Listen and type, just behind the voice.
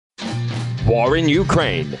war in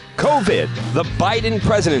Ukraine, COVID, the Biden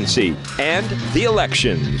presidency, and the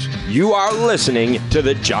elections. You are listening to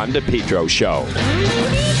The John DePetro Show.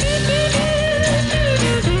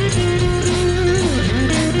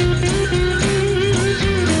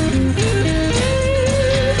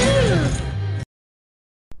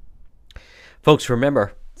 Folks,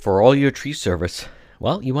 remember, for all your tree service,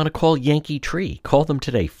 well, you want to call Yankee Tree. Call them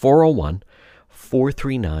today,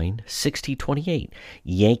 401-439-6028.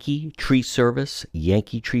 Yankee Tree Service,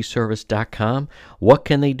 yankeetreeservice.com. What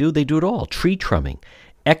can they do? They do it all. Tree trimming,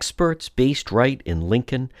 experts based right in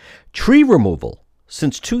Lincoln, tree removal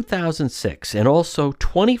since 2006, and also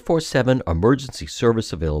 24/7 emergency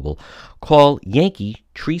service available. Call Yankee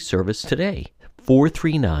Tree Service today,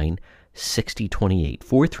 439-6028.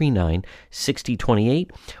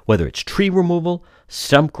 439-6028. Whether it's tree removal,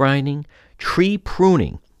 stump grinding, tree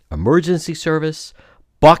pruning, emergency service,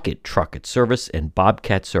 bucket trucket service, and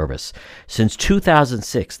bobcat service. Since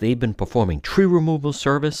 2006, they've been performing tree removal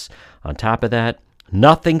service. On top of that,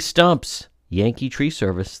 nothing stumps. Yankee Tree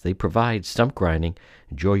Service, they provide stump grinding.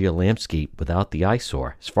 Enjoy your landscape without the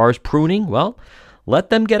eyesore. As far as pruning, well, let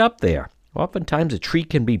them get up there. Oftentimes a tree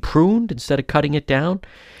can be pruned instead of cutting it down.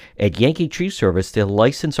 At Yankee Tree Service, their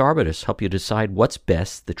licensed arborists help you decide what's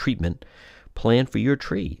best, the treatment plan for your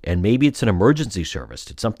tree. And maybe it's an emergency service.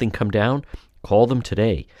 Did something come down? Call them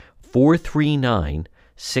today,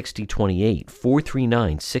 439-6028.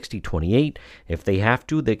 439-6028. If they have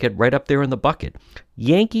to, they get right up there in the bucket.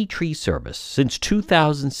 Yankee Tree Service, since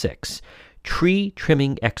 2006. Tree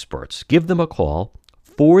trimming experts. Give them a call,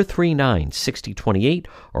 439-6028,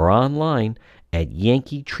 or online at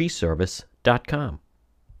yankeetreeservice.com.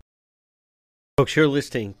 Folks, you're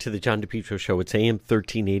listening to the John DePetro Show. It's AM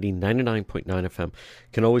 1380, 99.9 FM. You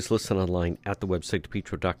can always listen online at the website,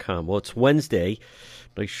 depetro.com. Well, it's Wednesday.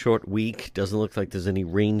 Nice short week. Doesn't look like there's any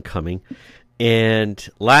rain coming. And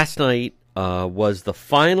last night was the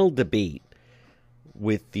final debate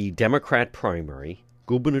with the Democrat primary,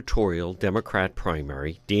 gubernatorial Democrat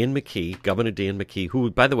primary. Dan McKee, Governor Dan McKee, who,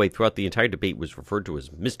 by the way, throughout the entire debate was referred to as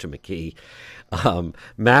Mr. McKee,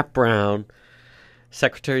 Matt Brown,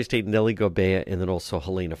 Secretary of State Nellie Gorbea, and then also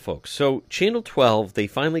Helena Foulkes. So Channel 12, they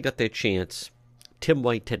finally got their chance. Tim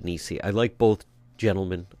White, Ted Nesi. I like both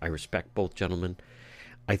gentlemen. I respect both gentlemen.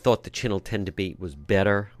 I thought the Channel 10 debate was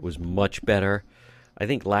better, was much better. I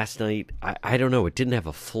think last night, I don't know, it didn't have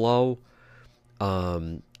a flow.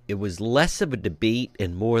 It was less of a debate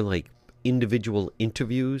and more like individual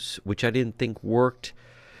interviews, which I didn't think worked.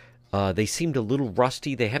 They seemed a little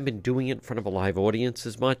rusty. They haven't been doing it in front of a live audience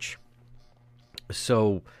as much.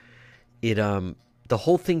 So it the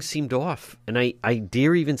whole thing seemed off. And I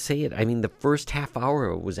dare even say it. I mean, the first half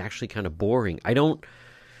hour was actually kind of boring. I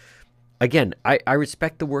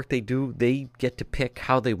respect the work they do. They get to pick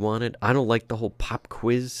how they want it. I don't like the whole pop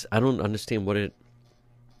quiz. I don't understand what it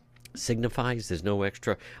signifies. There's no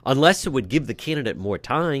extra, unless it would give the candidate more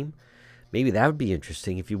time. Maybe that would be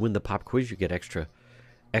interesting. If you win the pop quiz, you get extra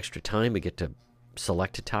time. You get to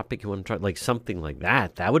select a topic you want to try, like something like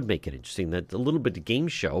that. That would make it interesting. That's a little bit of game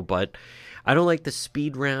show, but I don't like the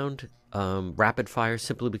speed round, rapid fire,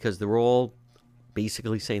 simply because they're all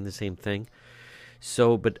basically saying the same thing.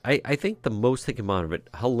 So, but I think the most they come out of it,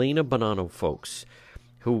 Helena Bonanno Foulkes,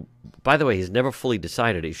 who, by the way, has never fully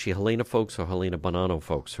decided, is she Helena Foulkes or Helena Bonanno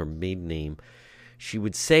Foulkes, her maiden name. She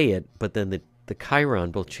would say it, but then the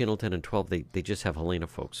Chiron, both Channel 10 and 12, they just have Helena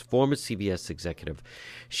Foulkes, former CBS executive.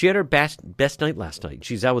 She had her best night last night.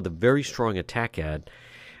 She's out with a very strong attack ad.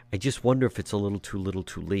 I just wonder if it's a little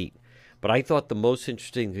too late. But I thought the most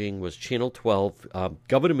interesting thing was Channel 12.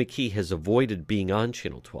 Governor McKee has avoided being on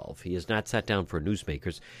Channel 12. He has not sat down for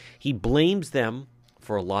newsmakers. He blames them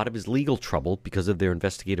for a lot of his legal trouble because of their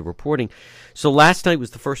investigative reporting. So last night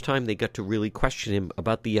was the first time they got to really question him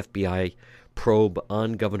about the FBI probe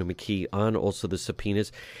on Governor McKee, on also the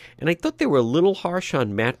subpoenas. And I thought they were a little harsh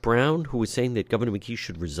on Matt Brown, who was saying that Governor McKee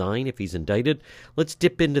should resign if he's indicted. Let's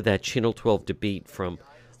dip into that Channel 12 debate from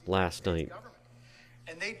last night.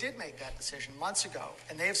 And they did make that decision months ago,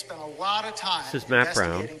 and they have spent a lot of time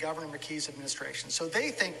investigating Governor McKee's administration. So they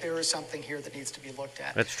think there is something here that needs to be looked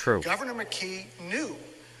at. That's true. Governor McKee knew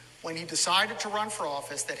when he decided to run for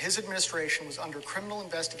office that his administration was under criminal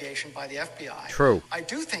investigation by the FBI. True. I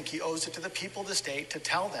do think he owes it to the people of the state to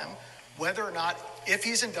tell them whether or not, if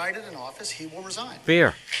he's indicted in office, he will resign.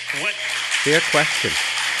 Fair question.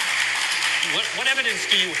 What evidence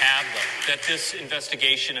do you have, though, that this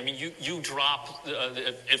investigation, I mean, you drop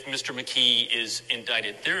if Mr. McKee is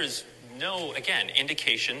indicted. There is no, again,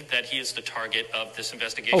 indication that he is the target of this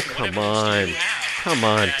investigation. Oh, come on. Come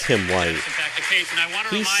on, Tim White. That's in fact the case. And I want to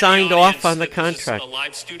He remind signed the off audience on the that contract. This is a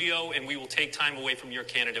live studio, and we will take time away from your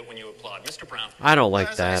candidate when you applaud. Mr. Brown. I don't like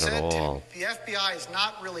As I that said, at Tim, all. the FBI is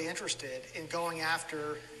not really interested in going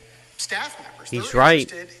after staff members. He's They're right.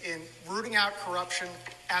 interested in rooting out corruption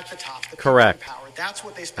at the top. The Correct. people in power. That's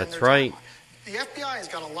what they spend That's their time right. on. The FBI has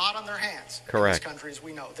got a lot on their hands Correct. in this country, as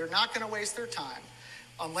we know. They're not going to waste their time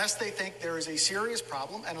unless they think there is a serious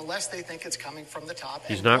problem and unless they think it's coming from the top.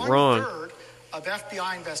 He's and not wrong. 1/3 of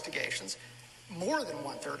FBI investigations, more than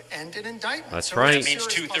 1/3, end in indictment. That's So right. it's a That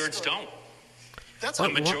means serious 2/3 possibility. don't. That's A a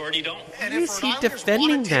majority don't. and Why if is he Rhode Islanders defending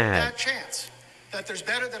want to take that? chance, that there's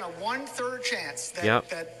better than a 1/3 chance that, Yep.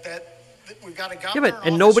 that we've got a governor Yeah, but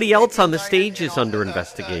in and office nobody who may else be on the indicted stage is under in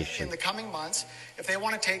investigation. in the coming months, if they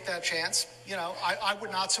want to take that chance, I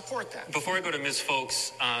would not support that. Before I go to Ms.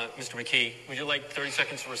 Folks, Mr. McKee, would you like 30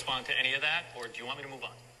 seconds to respond to any of that, or do you want me to move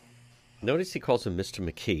on? Notice he calls him Mr.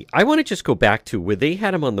 McKee. I want to just go back to where they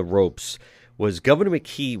had him on the ropes. Was Governor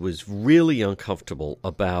McKee was really uncomfortable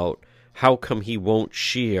about how come he won't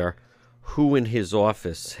share who in his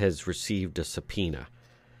office has received a subpoena.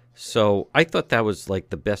 So I thought that was like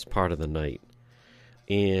the best part of the night.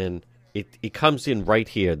 And it comes in right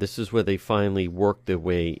here. This is where they finally work their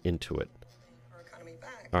way into it.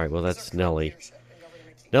 All right, well, that's Nellie.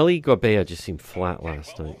 Nellie Gorbea just seemed flat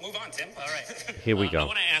last night. We'll move on, Tim. All right. Here we I go.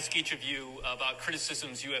 want to ask each of you about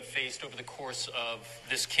criticisms you have faced over the course of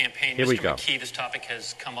this campaign. Here we Mr. go. McKee, this topic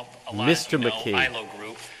has come up a lot. Mr. As you know, McKee. ILO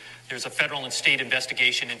Group. There's a federal and state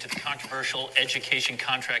investigation into the controversial education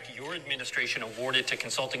contract your administration awarded to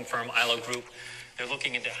consulting firm ILO Group. They're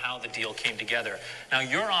looking into how the deal came together. Now,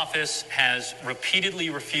 your office has repeatedly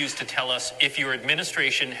refused to tell us if your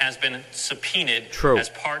administration has been subpoenaed True. as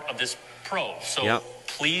part of this probe. So Yep.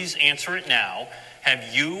 please answer it now.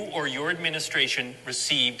 Have you or your administration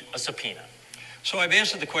received a subpoena? So I've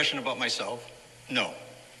answered the question about myself. No.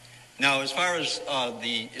 Now, as far as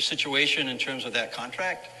the situation in terms of that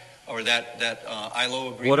contract or that ILO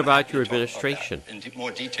agreement, What about I'm happy your to talk about administration? that in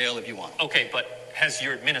more detail if you want. Okay, but has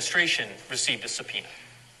your administration received a subpoena?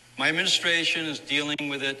 My administration is dealing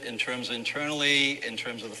with it in terms of internally, in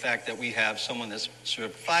terms of the fact that we have someone that's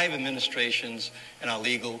served 5 administrations in our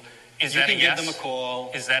legal. Is you that can a yes? give them a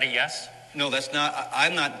call. Is that a yes? No, that's not.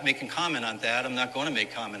 I'm not making comment on that. I'm not going to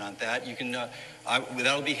make comment on that. You can.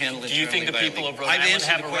 That'll be handled. Do you think the internally by people of Rhode I've Island answered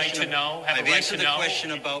have the a right question to know? Have a I've right answered to the know?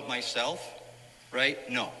 question about myself. Right?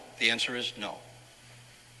 No. The answer is no.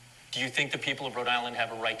 Do you think the people of Rhode Island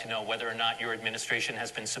have a right to know whether or not your administration has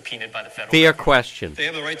been subpoenaed by the federal Fair government? question. They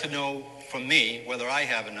have the right to know from me whether I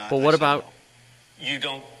have or not. But I what said about-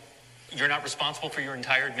 no. You're not responsible for your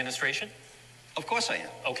entire administration? Of course I am.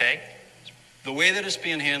 Okay. The way that it's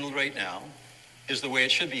being handled right now is the way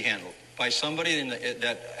it should be handled by somebody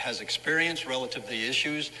that has experience relative to the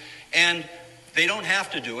issues, and they don't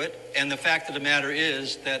have to do it. And the fact of the matter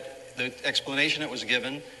is that the explanation that was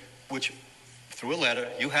given, which through a letter,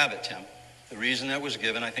 you have it, Tim. The reason that was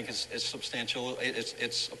given, I think, is substantial.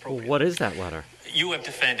 It's Well, appropriate. what is that letter? You have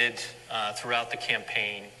defended throughout the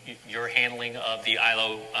campaign your handling of the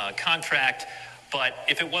ILO contract, but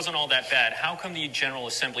if it wasn't all that bad, how come the General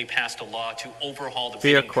Assembly passed a law to overhaul the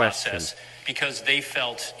Fair bidding question. process? Because they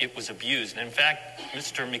felt it was abused. And in fact,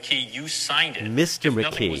 Mr. McKee, you signed it. Mr. If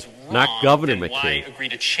nothing McKee, was not wrong, Governor then Why McKee. agree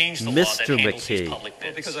to change the law that Mr. handles these McKee. public bids?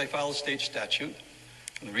 Well, because I filed a state statute.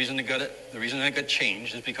 And the reason that got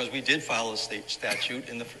changed is because we did file a state statute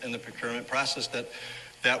in the procurement process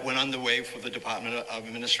that went underway for the Department of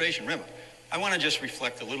Administration. Remember, I want to just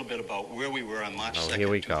reflect a little bit about where we were on March 2nd, here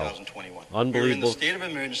we go. 2021. Unbelievable. We were in the state of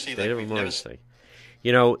emergency. State like of we've never emergency.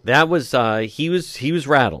 You know, that was he was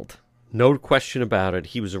rattled. No question about it.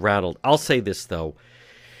 He was rattled. I'll say this though.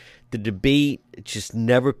 The debate just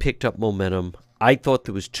never picked up momentum. I thought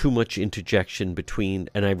there was too much interjection between,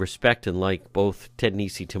 and I respect and like both Ted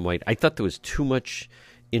Nesi, Tim White. I thought there was too much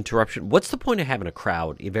interruption. What's the point of having a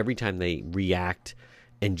crowd if every time they react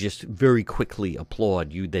and just very quickly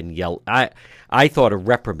applaud, you then yell? I thought a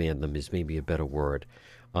reprimand them is maybe a better word.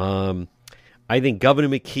 I think Governor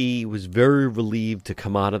McKee was very relieved to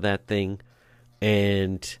come out of that thing,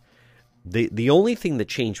 and the only thing that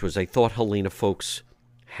changed was I thought Helena Folks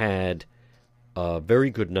had a very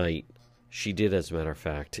good night. She did, as a matter of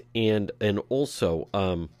fact. And also,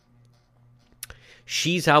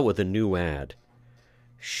 she's out with a new ad.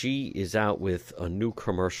 She is out with a new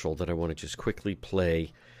commercial that I want to just quickly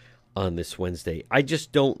play on this Wednesday. I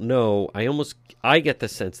just don't know. I get the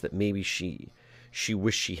sense that maybe she she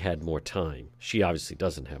wished she had more time. She obviously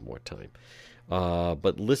doesn't have more time.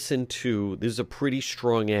 But listen to, this is a pretty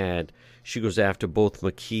strong ad. She goes after both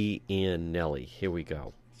McKee and Nellie. Here we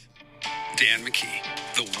go. Dan McKee,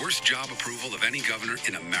 the worst job approval of any governor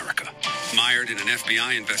in America. Mired in an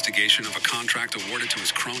FBI investigation of a contract awarded to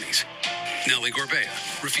his cronies. Nellie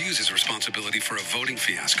Gorbea refuses responsibility for a voting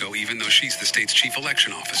fiasco even though she's the state's chief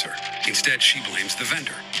election officer. Instead, she blames the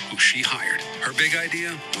vendor, who she hired. Her big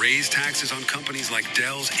idea? Raise taxes on companies like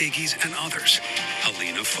Dell's, Iggy's, and others.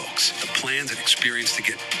 Helena Folks, the plans and experience to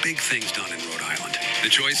get big things done in Rhode Island. The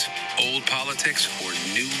choice? Old politics or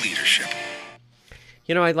new leadership.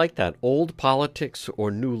 You know, I like that. Old politics or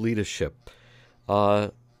new leadership.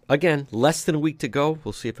 Again, less than a week to go.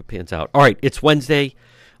 We'll see if it pans out. All right, it's Wednesday.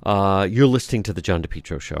 You're listening to The John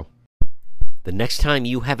DePietro Show. The next time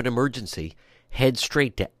you have an emergency, head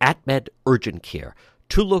straight to AtMed Urgent Care.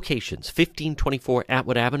 2 locations, 1524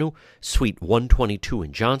 Atwood Avenue, Suite 122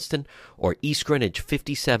 in Johnston, or East Greenwich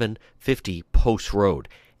 5750 Post Road.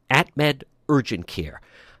 AtMed Urgent Care.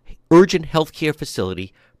 Urgent healthcare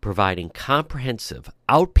facility providing comprehensive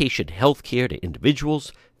outpatient health care to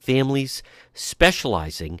individuals, families,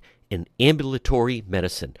 specializing in ambulatory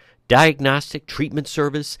medicine, diagnostic treatment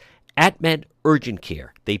service. AtMed Urgent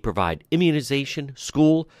Care. They provide immunization,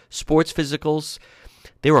 school, sports physicals.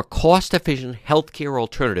 They're a cost-efficient healthcare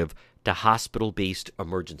alternative to hospital-based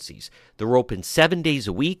emergencies. They're open 7 days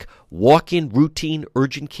a week, walk-in routine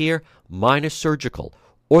urgent care, minor surgical,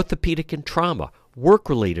 orthopedic and trauma,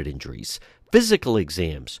 work-related injuries, physical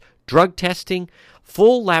exams, drug testing,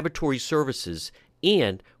 full laboratory services,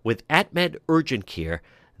 and with AtMed Urgent Care,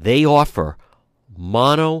 they offer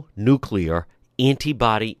mononuclear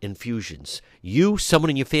antibody infusions. You, someone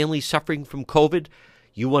in your family suffering from COVID,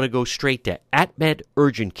 you want to go straight to AtMed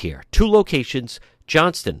Urgent Care. 2 locations,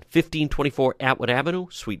 Johnston, 1524 Atwood Avenue,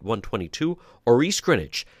 Suite 122, or East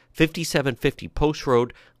Greenwich, 5750 Post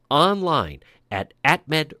Road, online at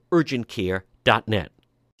atmedurgentcare.net.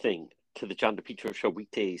 To the John DePietro Show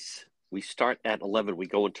weekdays. We start at 11. We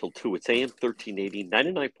go until 2. It's AM 1380,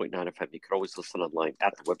 99.9 FM. You can always listen online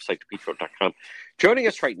at the website, depetro.com. Joining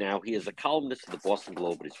us right now, he is a columnist of the Boston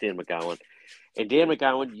Globe, and it's Dan McGowan. And Dan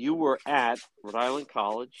McGowan, you were at Rhode Island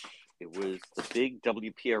College. It was the big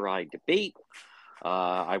WPRI debate.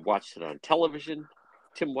 I watched it on television.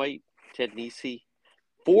 Tim White, Ted Nesi,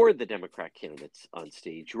 4 of the Democrat candidates on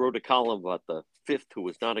stage. You wrote a column about the 5th who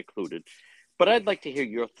was not included. But I'd like to hear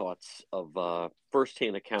your thoughts of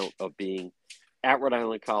firsthand account of being at Rhode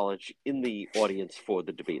Island College in the audience for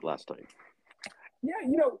the debate last night. Yeah,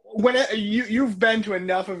 you know, when you've been to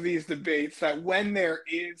enough of these debates that when there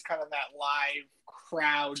is kind of that live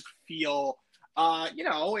crowd feel, you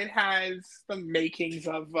know, it has the makings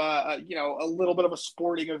of, you know, a little bit of a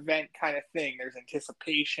sporting event kind of thing. There's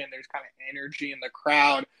anticipation, there's kind of energy in the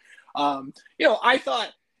crowd. You know, I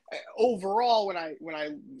thought overall when I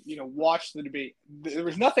you know watched the debate, there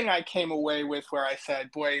was nothing I came away with where I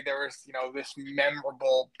said, boy, there was, you know, this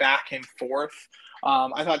memorable back and forth.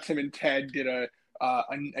 I thought Tim and Ted did a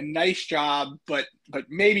nice job, but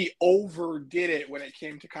maybe overdid it when it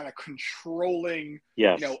came to kind of controlling,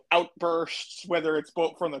 yes, you know, outbursts, whether it's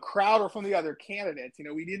both from the crowd or from the other candidates. You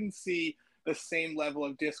know, we didn't see the same level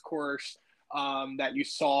of discourse that you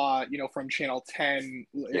saw, you know, from Channel 10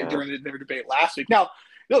 during their debate last week. Now,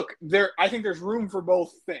 look, I think there's room for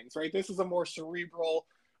both things, right? This is a more cerebral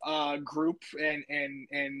group, and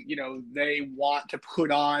you know, they want to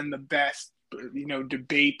put on the best, you know,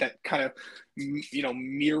 debate that kind of, you know,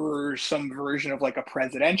 mirrors some version of like a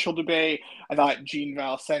presidential debate. I thought Gene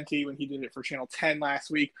Valcenti, when he did it for Channel 10 last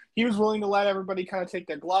week, he was willing to let everybody kind of take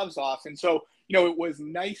their gloves off. And so, you know, it was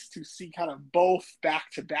nice to see kind of both back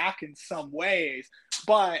to back in some ways,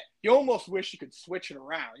 but you almost wish you could switch it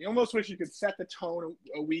around. You almost wish you could set the tone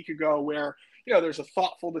a week ago where, you know, there's a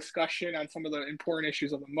thoughtful discussion on some of the important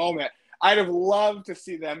issues of the moment. I'd have loved to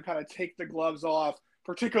see them kind of take the gloves off,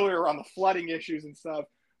 particularly around the flooding issues and stuff,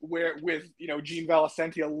 where with, you know, Gene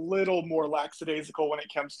Valcenti a little more lackadaisical when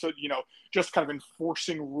it comes to, you know, just kind of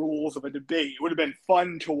enforcing rules of a debate. It would have been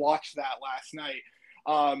fun to watch that last night.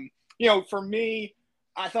 You know, for me,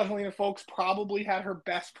 I thought Helena Folks probably had her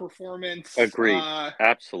best performance. Agreed.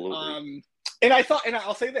 Absolutely. And I thought, and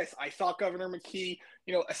I'll say this, I thought Governor McKee,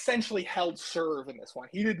 you know, essentially held serve in this one.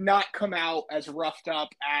 He did not come out as roughed up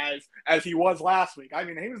as he was last week. I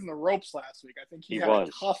mean, he was in the ropes last week. I think he had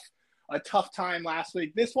a tough time last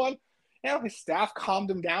week. This one, you know, his staff calmed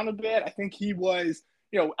him down a bit. I think he was,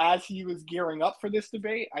 you know, as he was gearing up for this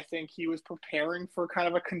debate, I think he was preparing for kind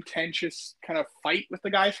of a contentious kind of fight with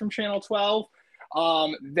the guys from Channel 12.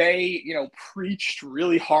 They, you know, preached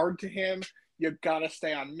really hard to him. you got to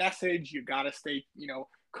stay on message. You got to stay,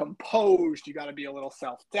 composed. You got to be a little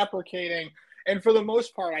self-deprecating. And for the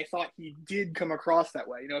most part, I thought he did come across that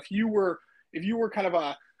way. If you were kind of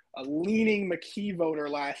a leaning McKee voter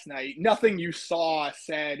last night, nothing you saw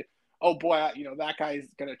said, oh boy, that guy's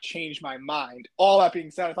going to change my mind. All that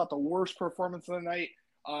being said, I thought the worst performance of the night,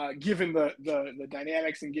 given the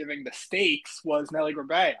dynamics and given the stakes, was Nellie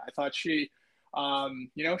Gorbea. I thought she,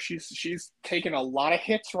 she's taken a lot of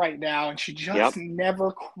hits right now, and she just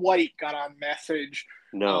never quite got on message.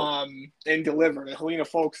 No. And delivered. Helena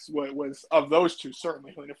Foulkes was of those two,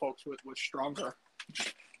 certainly Helena Foulkes was stronger.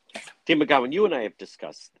 Tim McGowan, you and I have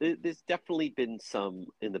discussed, there's definitely been some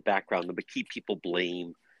in the background. The McKee people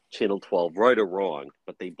blame Channel 12, right or wrong,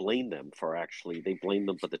 but they blame them for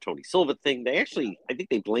the Tony Silva thing. I think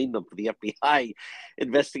they blame them for the FBI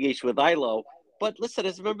investigation with ILO. But listen,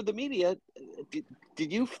 as a member of the media,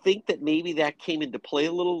 did you think that maybe that came into play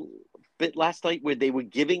a little bit last night, where they were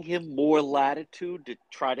giving him more latitude to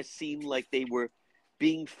try to seem like they were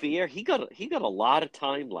being fair? He got a lot of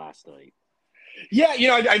time last night. Yeah,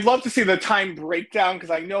 I'd love to see the time breakdown, because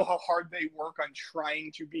I know how hard they work on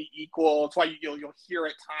trying to be equal. It's why you'll hear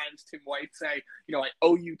at times Tim White say, I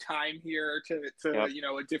owe you time here to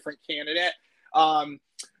a different candidate.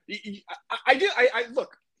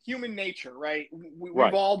 Look, human nature, right?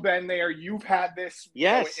 We've all been there. You've had this,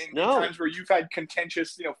 times where you've had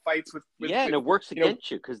contentious, fights with and it works against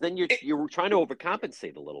you, because then you're trying to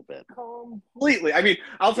overcompensate a little bit. Completely. I mean,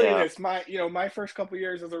 I'll tell you this: my first couple of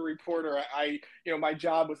years as a reporter, my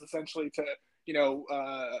job was essentially to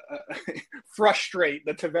frustrate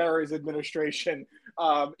the Tavares administration,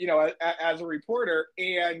 as a reporter.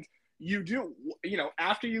 And you do,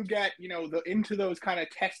 after you get, into those kind of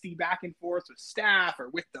testy back and forth with staff or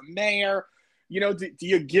with the mayor, do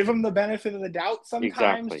you give them the benefit of the doubt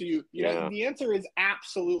sometimes? Exactly. The answer is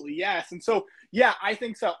absolutely yes. And so, I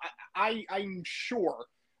think so. I'm sure,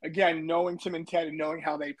 again, knowing Tim and Ted and knowing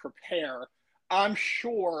how they prepare, I'm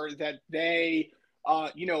sure that they,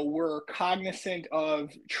 were cognizant of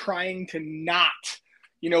trying to not,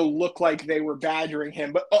 look like they were badgering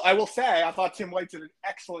him. But I will say, I thought Tim White did an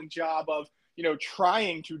excellent job of,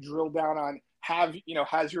 trying to drill down on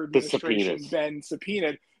has your administration been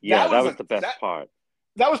subpoenaed? Yeah, that was the best part.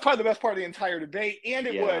 That was probably the best part of the entire debate. And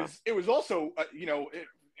it was also,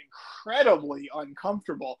 incredibly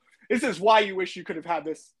uncomfortable. This is why you wish you could have had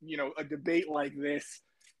this, a debate like this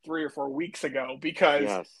 3 or 4 weeks ago,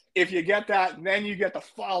 because if you get that, then you get the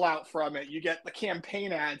fallout from it. You get the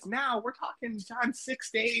campaign ads. Now we're talking, John,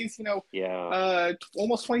 6 days,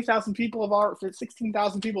 almost 20,000 people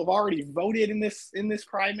 16,000 people have already voted in this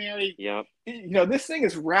primary. Yeah. This thing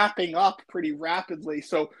is wrapping up pretty rapidly.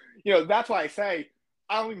 So, that's why I say,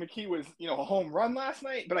 I don't think McKee was, a home run last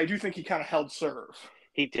night, but I do think he kind of held serve.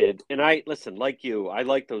 He did. And like you, I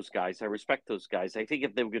like those guys. I respect those guys. I think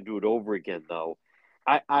if they were going to do it over again, though,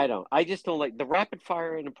 I just don't like the rapid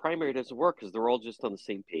fire in the primary. Doesn't work because they're all just on the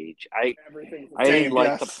same page. I didn't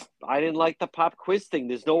like the pop quiz thing.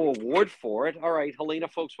 There's no award for it. All right, Helena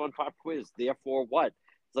Foulkes won pop quiz. Therefore, what?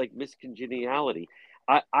 It's like miscongeniality.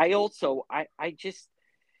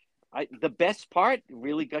 The best part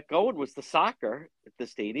really got going was the soccer at the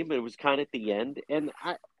stadium. It was kind of at the end. And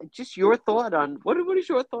just your thought on what is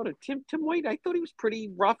your thought on Tim White? I thought he was pretty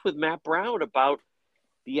rough with Matt Brown about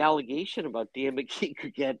the allegation about Dan McKee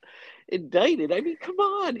could get indicted. I mean, come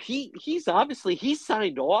on. He's obviously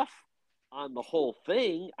signed off on the whole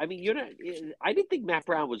thing. I mean, I didn't think Matt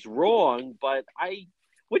Brown was wrong, but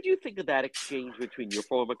what do you think of that exchange between your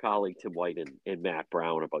former colleague Tim White and Matt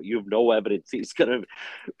Brown about you have no evidence he's going to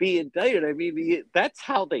be indicted? I mean, that's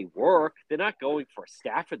how they work. They're not going for a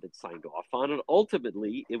staffer that signed off on it.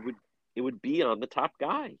 Ultimately, it would be on the top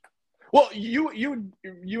guy. Well, you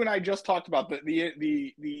and I just talked about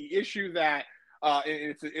the issue that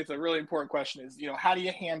it's a really important question is, how do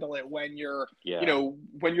you handle it when you're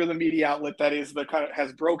when you're the media outlet that is the kind of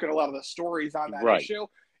has broken a lot of the stories on that issue.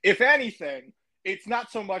 If anything, it's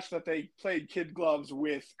not so much that they played kid gloves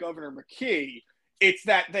with Governor McKee. It's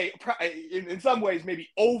that they, in some ways, maybe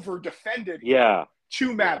over defended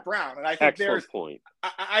to Matt Brown. And I think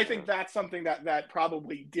I think that's something that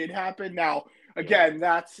probably did happen. Now, again,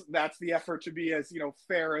 that's the effort to be as,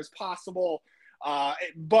 fair as possible.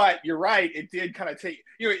 But you're right. It did kind of take,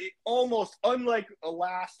 almost unlike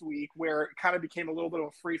last week where it kind of became a little bit of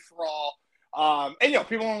a free for all. And,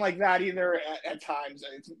 people don't like that either at times.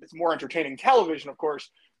 It's more entertaining television, of course,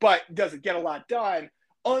 but does it get a lot done?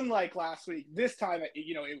 Unlike last week, this time,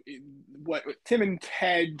 what Tim and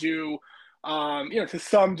Ted do, to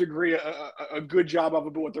some degree, a good job of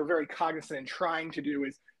it, but what they're very cognizant and trying to do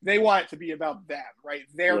is they want it to be about them, right?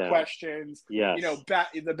 Their Yeah. questions. Yes. You know,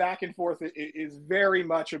 the back and forth is very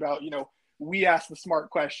much about, you know, we ask the smart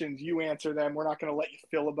questions, you answer them. We're not going to let you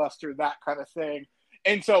filibuster, that kind of thing.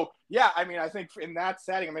 And so, yeah, I mean, I think in that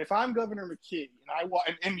setting, I mean, if I'm Governor McKee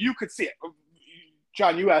and you could see it,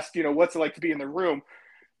 John, you asked, you know, what's it like to be in the room?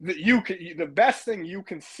 The best thing you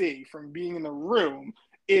can see from being in the room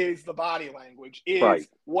is the body language, is Right.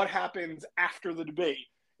 what happens after the debate.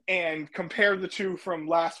 And compare the two from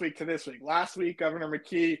last week to this week. Last week, Governor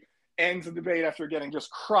McKee ends the debate after getting just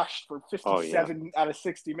crushed for 57 out of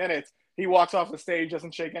 60 minutes. He walks off the stage,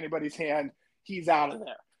 doesn't shake anybody's hand. He's out of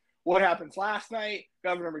there. What happens last night?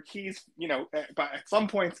 Governor McKee's, you know, at some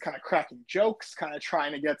points kind of cracking jokes, kind of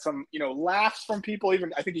trying to get some, you know, laughs from people.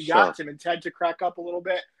 Even I think he got Tim and Ted to crack up a little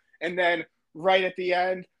bit. And then right at the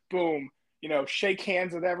end, boom, you know, shake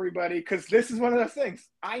hands with everybody. Because this is one of those things.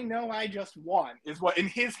 I know I just won, is what in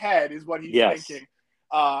his head is what he's thinking.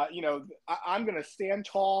 You know, I'm going to stand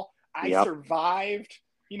tall. I survived,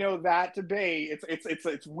 you know, that debate.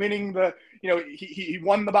 It's winning the, you know, he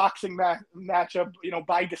won the boxing matchup, you know,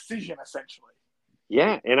 by decision essentially.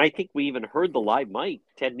 Yeah, and I think we even heard the live mic.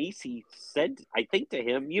 Ted Nesi said, I think to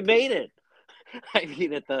him, "You made it." I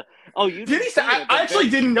mean, at the you did he say? I actually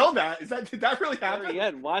didn't know that. Did that really happen? Very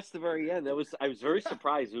end. Watch the very end. I was very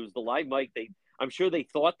surprised. It was the live mic. I'm sure they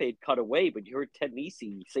thought they'd cut away, but you heard Ted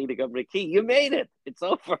Nesi say to Governor McKee, "You made it. It's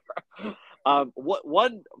over."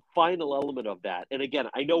 One final element of that, and again,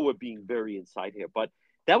 I know we're being very inside here, but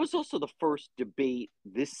that was also the first debate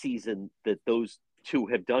this season that those two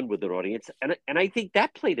have done with an audience, and I think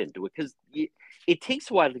that played into it because it takes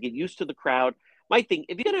a while to get used to the crowd. My thing,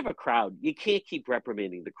 if you're gonna have a crowd, you can't keep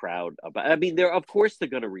reprimanding the crowd about. I mean, of course they're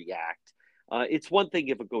gonna react. It's one thing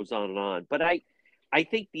if it goes on and on, but I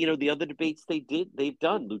think, you know, the other debates they've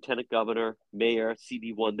done, Lieutenant Governor, Mayor,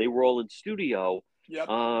 CD1, they were all in studio. Yep.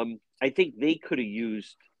 I think they could have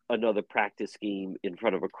used another practice game in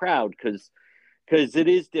front of a crowd because it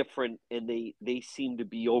is different, and they seem to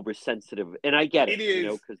be oversensitive. And I get it, you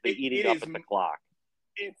know, because they're eating up at the clock.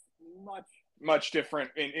 It's much different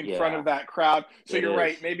in front of that crowd. So you're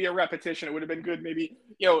right. Maybe a repetition. It would have been good. Maybe,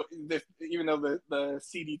 you know, even though the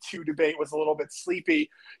CD2 debate was a little bit sleepy,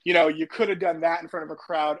 you know, you could have done that in front of a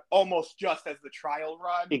crowd almost just as the trial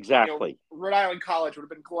run. Exactly. You know, Rhode Island College would have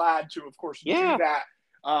been glad to, of course, do that.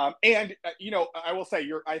 And you know, I will say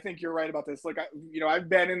I think you're right about this. Like, you know, I've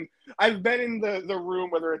been in the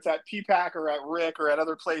room, whether it's at PPAC or at Rick or at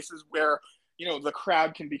other places where, you know, the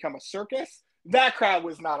crowd can become a circus. That crowd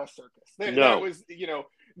was not a circus. That was, you know,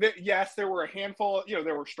 yes, there were a handful, you know,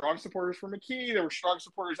 there were strong supporters for McKee. There were strong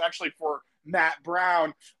supporters actually for Matt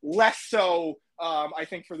Brown, less so, I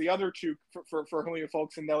think, for the other two, for Helena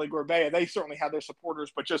Foulkes and Nellie Gorbea. They certainly had their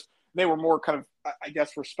supporters, but just they were more kind of, I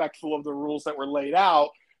guess, respectful of the rules that were laid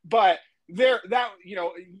out. But you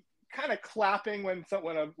know, kind of clapping when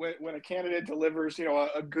a candidate delivers, you know,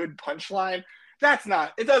 a good punchline,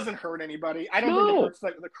 it doesn't hurt anybody. I don't think it hurts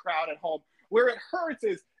the crowd at home. Where it hurts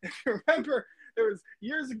is, if you remember, there was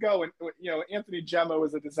years ago when, you know, Anthony Gemma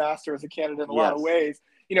was a disaster as a candidate in a lot of ways.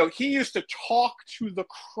 You know, he used to talk to the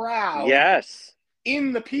crowd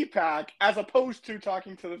in the PPAC as opposed to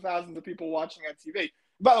talking to the thousands of people watching on TV.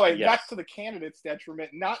 By the way, that's to the candidate's detriment,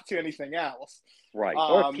 not to anything else. Right.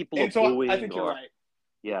 Or people are booing. I think you're right.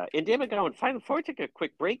 Yeah. And Dan McGowan, finally, before I take a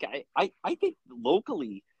quick break, I think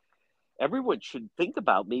locally, everyone should think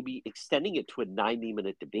about maybe extending it to a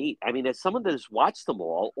 90-minute debate. I mean, as someone that has watched them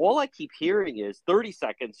all I keep hearing is 30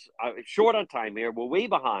 seconds, short on time here, we're way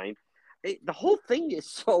behind. The whole thing is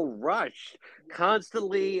so rushed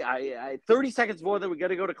constantly. 30 seconds more than we got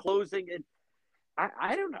to go to closing. And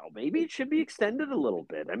I don't know, maybe it should be extended a little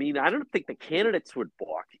bit. I mean, I don't think the candidates would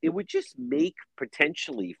balk. It would just make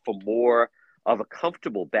potentially for more of a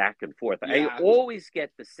comfortable back and forth. Yeah. I always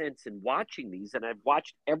get the sense in watching these, and I've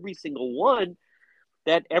watched every single one,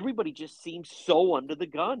 that everybody just seems so under the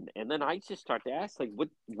gun. And then I just start to ask, like,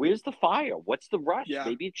 where's the fire? What's the rush? Yeah.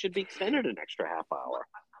 Maybe it should be extended an extra half hour.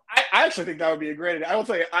 I actually think that would be a great idea. I will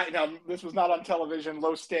tell you, now this was not on television,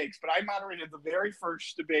 low stakes, but I moderated the very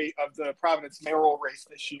first debate of the Providence mayoral race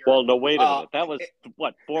this year. Well, no, wait a minute. That was,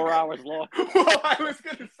 4 hours long? Well, I was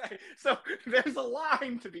going to say, so there's a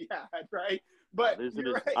line to be had, right? But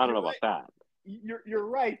right, I don't know about that. You're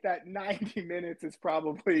right that 90 minutes is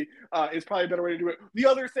probably a better way to do it. The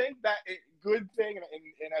other thing, good thing,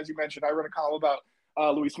 and as you mentioned, I wrote a column about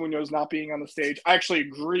Luis Munoz not being on the stage. I actually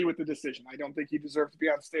agree with the decision. I don't think he deserves to be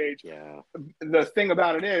on stage. Yeah. The thing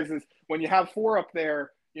about it is when you have four up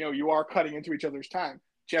there, you know, you are cutting into each other's time.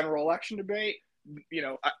 General election debate,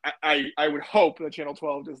 I would hope that Channel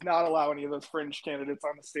 12 does not allow any of those fringe candidates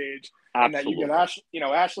on the stage, and that you get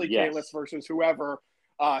Ashley Yes. Kalisz versus whoever.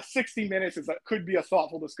 60 minutes could be a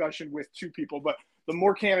thoughtful discussion with two people, but the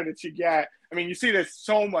more candidates you get, I mean, you see this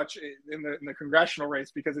so much in the congressional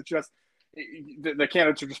race because it's just the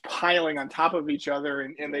candidates are just piling on top of each other,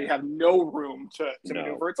 and they have no room to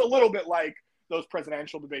maneuver. It's a little bit like those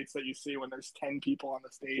presidential debates that you see when there's 10 people on the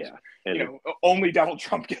stage. Yeah. And only Donald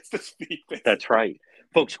Trump gets to speak. That's right.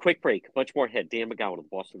 Folks, quick break. Much more ahead. Dan McGowan of the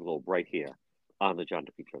Boston Globe right here on the John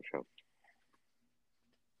DePetro Show.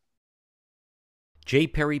 J.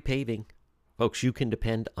 Perry Paving. Folks, you can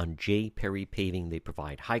depend on J. Perry Paving. They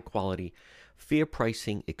provide high quality, fair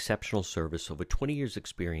pricing, exceptional service, over 20 years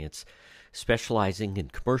experience, specializing in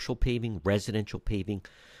commercial paving, residential paving,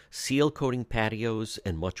 seal coating patios,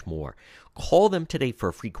 and much more. Call them today for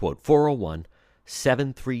a free quote,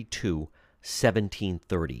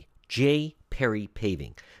 401-732-1730. J. Perry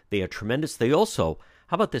Paving. They are tremendous. They also,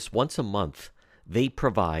 how about this, once a month, they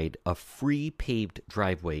provide a free paved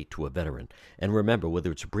driveway to a veteran. And remember,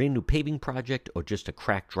 whether it's a brand new paving project or just a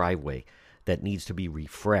cracked driveway that needs to be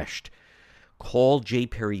refreshed, call J.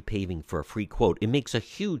 Perry Paving for a free quote. It makes a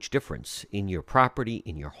huge difference in your property,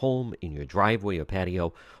 in your home, in your driveway or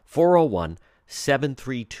patio.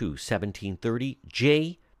 401-732-1730.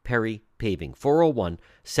 J. Perry Paving.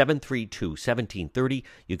 401-732-1730.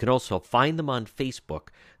 You can also find them on Facebook.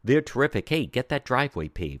 They're terrific. Hey, get that driveway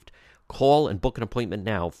paved. Call and book an appointment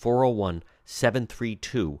now,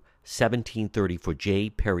 401-732-1730 for J.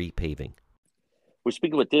 Perry Paving. We're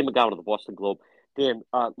speaking with Dan McGowan of the Boston Globe. Dan,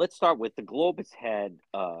 let's start with the Globe has had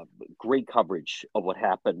great coverage of what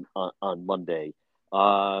happened on Monday.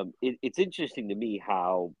 It's interesting to me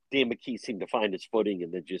how Dan McKee seemed to find his footing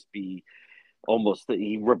and then just be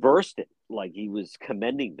he reversed it, like he was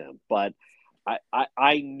commending them. But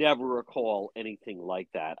I never recall anything like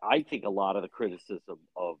that. I think a lot of the criticism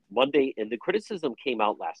of Monday, and the criticism came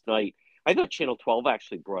out last night. I thought Channel 12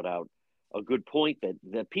 actually brought out a good point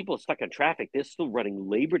that people stuck in traffic, they're still running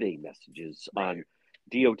Labor Day messages on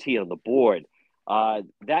DOT on the board.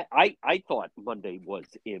 That I thought Monday was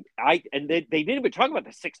and they didn't even talk about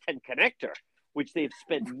the 610 connector, which they've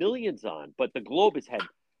spent millions on. But the Globe has had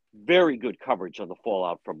very good coverage on the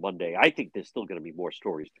fallout from Monday. I think there's still going to be more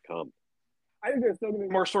stories to come. I think there's still going to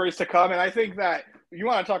be more stories to come, and I think that you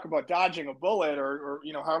want to talk about dodging a bullet, or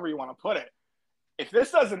however you want to put it. If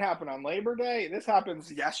this doesn't happen on Labor Day, this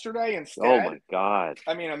happens yesterday instead. Oh my God!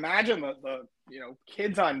 I mean, imagine the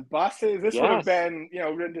kids on buses. This would have been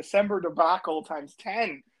a December debacle times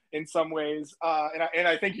 10 in some ways. And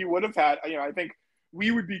I think you would have had. I think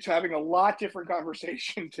we would be having a lot different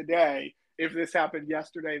conversation today if this happened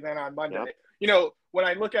yesterday than on Monday. Yep. When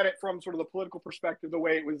I look at it from sort of the political perspective, the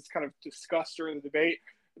way it was kind of discussed during the debate,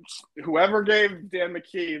 whoever gave Dan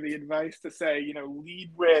McKee the advice to say, lead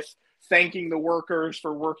with thanking the workers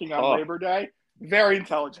for working on Labor Day, very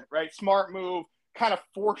intelligent, right? Smart move, kind of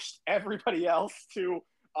forced everybody else to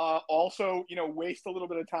also, waste a little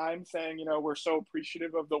bit of time saying, we're so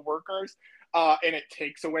appreciative of the workers, and it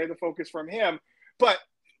takes away the focus from him. But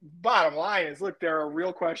bottom line is, look, there are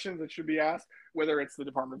real questions that should be asked, whether it's the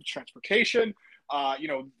Department of Transportation.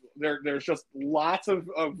 There's just lots of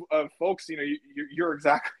folks. You're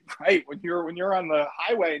exactly right. When you're on the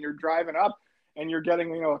highway and you're driving up and you're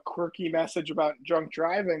getting a quirky message about drunk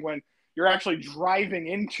driving when you're actually driving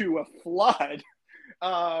into a flood,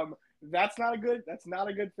 that's not a good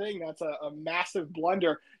thing. That's a massive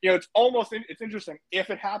blunder. It's interesting. If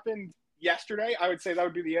it happened yesterday, I would say that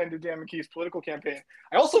would be the end of Dan McKee's political campaign.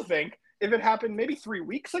 I also think if it happened maybe 3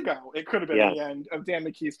 weeks ago, it could have been the end of Dan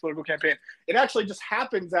McKee's political campaign. It actually just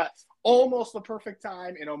happens at almost the perfect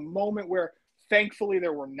time in a moment where, thankfully,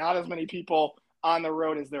 there were not as many people on the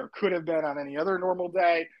road as there could have been on any other normal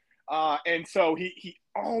day. And so he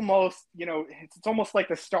almost, it's almost like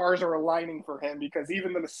the stars are aligning for him, because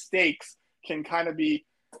even the mistakes can kind of be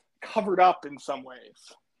covered up in some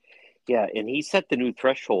ways. Yeah, and he set the new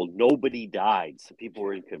threshold. Nobody died, so people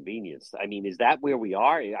were inconvenienced. I mean, is that where we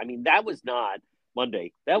are? I mean, that was not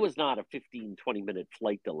Monday. That was not a 15, 20-minute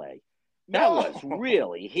flight delay. That was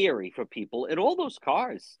really hairy for people. And all those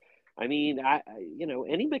cars, I mean,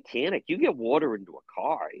 any mechanic, you get water into a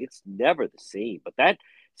car, it's never the same. But that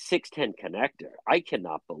 610 connector, I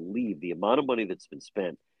cannot believe the amount of money that's been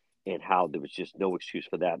spent and how there was just no excuse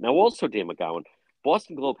for that. Now, also, Dan McGowan,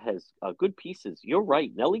 Boston Globe has good pieces. You're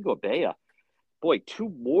right. Nellie Gorbea, boy, 2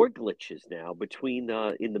 more glitches now between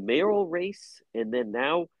in the mayoral race. And then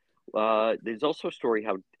now there's also a story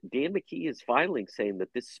how Dan McKee is filing saying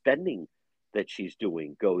that this spending that she's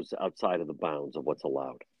doing goes outside of the bounds of what's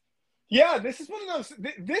allowed. Yeah, this is one of those.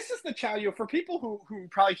 This is the challenge, for people who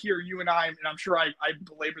probably hear you and I'm sure I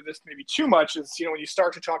belabor this maybe too much. Is when you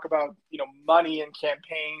start to talk about money and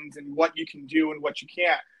campaigns and what you can do and what you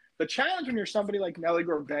can't. The challenge when you're somebody like Nelly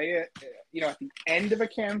Gorbea, at the end of a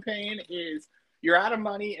campaign is you're out of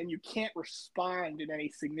money and you can't respond in any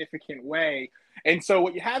significant way. And so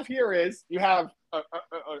what you have here is you have a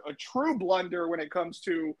true blunder when it comes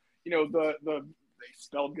to they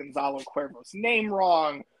spelled Gonzalo Cuervo's name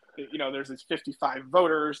wrong. There's these 55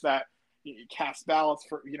 voters that cast ballots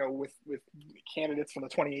for, with candidates from the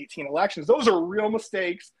 2018 elections. Those are real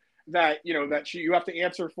mistakes that you have to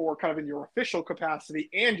answer for kind of in your official capacity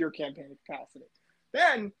and your campaign capacity.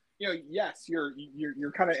 Then, yes, you're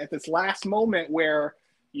kind of at this last moment where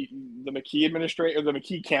the McKee administration, the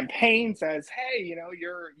McKee campaign says, hey,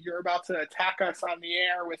 you're about to attack us on the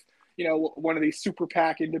air with, one of these super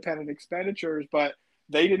PAC independent expenditures, but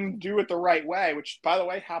they didn't do it the right way, which, by the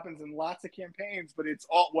way, happens in lots of campaigns. But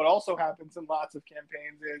what also happens in lots of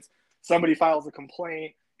campaigns is somebody files a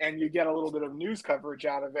complaint and you get a little bit of news coverage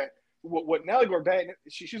out of it. What Nelly Gorbea,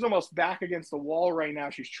 she's almost back against the wall right now.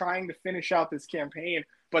 She's trying to finish out this campaign,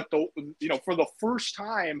 but for the first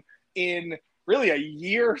time in really a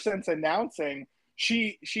year since announcing,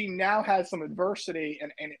 she now has some adversity,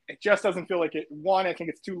 and it just doesn't feel like it. One, I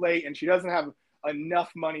think it's too late, and she doesn't have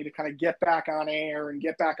enough money to kind of get back on air and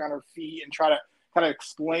get back on her feet and try to kind of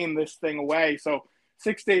explain this thing away. So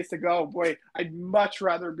 6 days to go. Boy, I'd much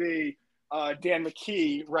rather be Dan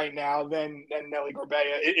McKee right now than Nelly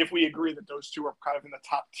Gorbea, if we agree that those two are kind of in the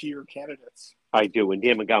top tier candidates. I do. And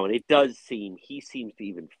Dan McGowan, he seems to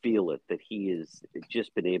even feel it, that he has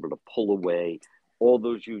just been able to pull away all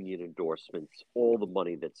those union endorsements, all the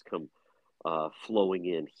money that's come flowing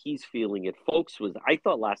in. He's feeling it. Folks, I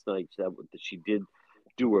thought last night that she did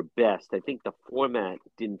do her best. I think the format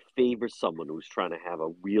didn't favor someone who was trying to have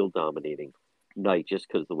a real dominating night, just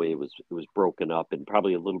because the way it was broken up, and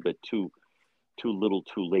probably a little bit too little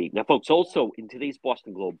too late. Now, folks, also in today's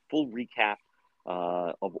Boston Globe, full recap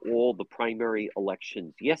of all the primary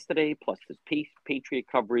elections yesterday, plus this Patriot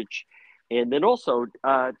coverage. And then also,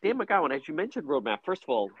 Dan McGowan, as you mentioned, Roadmap, first of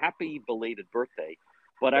all, happy belated birthday.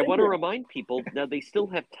 But I want to remind people, now they still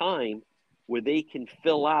have time where they can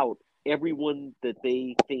fill out everyone that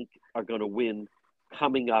they think are going to win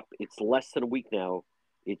coming up. It's less than a week now.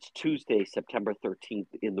 It's Tuesday, September 13th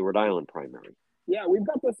in the Rhode Island primary. Yeah, we've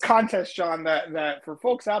got this contest, John, that for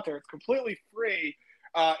folks out there, it's completely free.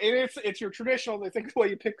 And it's your traditional, I think the way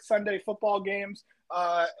you pick Sunday football games.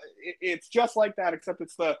 It's just like that, except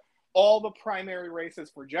it's all the primary races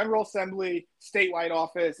for General Assembly, statewide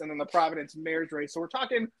office, and then the Providence mayor's race. So we're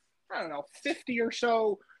talking, 50 or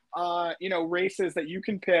so, races that you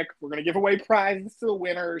can pick. We're going to give away prizes to the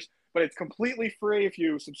winners, but it's completely free. If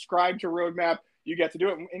you subscribe to Roadmap, you get to do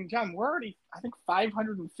it. And John, we're already, I think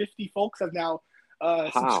 550 folks have now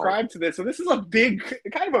subscribed to this. So this is a big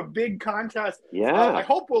contest. Yeah. I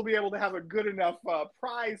hope we'll be able to have a good enough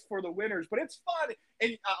prize for the winners, but it's fun.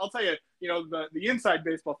 And I'll tell you, the inside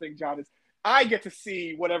baseball thing, John, is I get to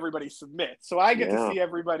see what everybody submits. So I get to see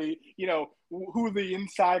everybody, who the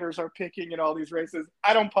insiders are picking in all these races.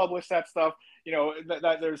 I don't publish that stuff,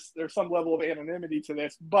 that there's some level of anonymity to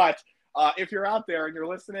this. But if you're out there and you're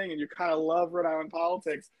listening and you kind of love Rhode Island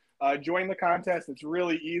politics, join the contest. It's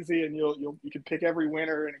really easy, and you can pick every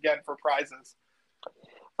winner, and again, for prizes.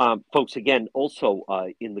 Folks, again, also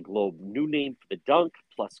in the Globe, new name for the Dunk,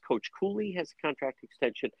 plus Coach Cooley has a contract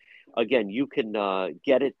extension. Again, you can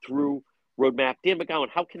get it through Roadmap. Dan McGowan,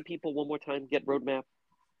 how can people, one more time, get Roadmap?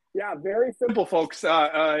 Yeah, very simple, folks.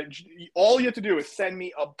 All you have to do is send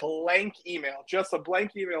me a blank email, just a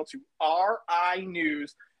blank email to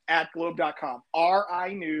rinews@globe.com,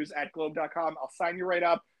 rinews@globe.com. I'll sign you right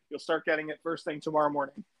up. You'll start getting it first thing tomorrow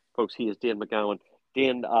morning. Folks, he is Dan McGowan.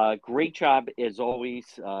 Dan, great job as always,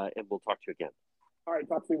 and we'll talk to you again. All right,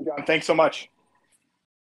 talk soon, John. Thanks so much.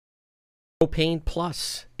 Propane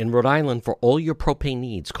Plus in Rhode Island for all your propane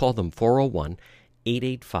needs. Call them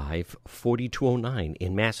 401-885-4209.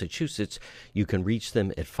 In Massachusetts, you can reach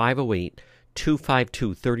them at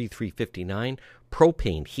 508-252-3359.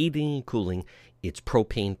 Propane, heating and cooling. It's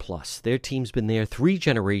Propane Plus. Their team's been there 3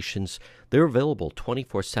 generations. They're available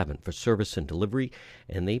 24/7 for service and delivery,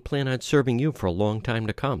 and they plan on serving you for a long time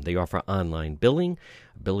to come. They offer online billing,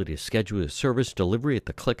 ability to schedule a service delivery at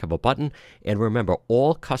the click of a button, and remember,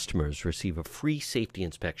 all customers receive a free safety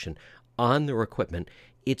inspection on their equipment.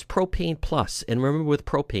 It's Propane Plus, and remember, with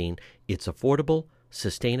propane, it's affordable,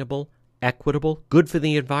 sustainable, equitable, good for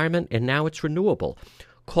the environment, and now it's renewable.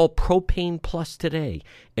 Call Propane Plus today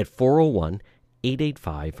at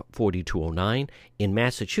 401-885-4209. In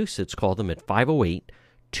Massachusetts, call them at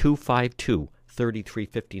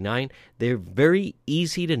 252-3359. They're very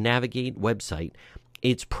easy to navigate website.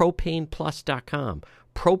 It's propaneplus.com.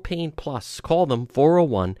 Propane Plus. Call them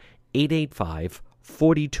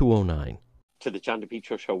 401-885-4209. To the John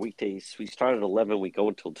DePietro Show weekdays. We start at 11. We go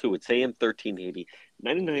until 2. It's AM 1380,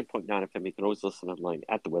 99.9 FM. You can always listen online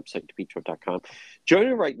at the website, depetro.com. Joining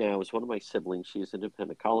me right now is one of my siblings. She is an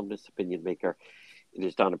independent columnist, opinion maker. It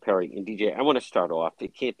is Donna Perry. And DJ, I want to start off.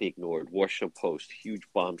 It can't be ignored. Washington Post, huge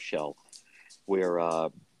bombshell where,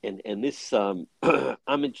 and this, I'm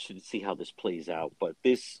interested to see how this plays out, but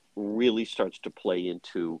this really starts to play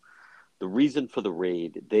into the reason for the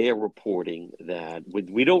raid. They are reporting that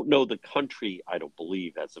we don't know the country, I don't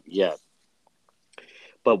believe, as of yet.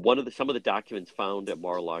 But some of the documents found at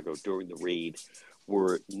Mar-a-Lago during the raid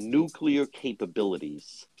were nuclear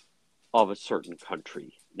capabilities of a certain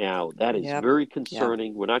country. Now, that is very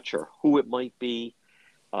concerning. We're not sure who it might be.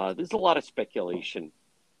 There's a lot of speculation.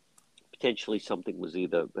 Potentially something was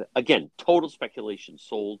either, again, total speculation,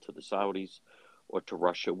 sold to the Saudis or to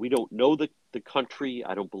Russia. We don't know the country,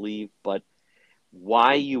 I don't believe, but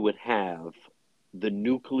why you would have the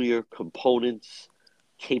nuclear components,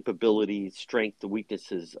 capabilities, strength, the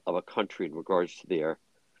weaknesses of a country in regards to their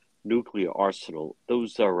nuclear arsenal,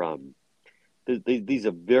 those are these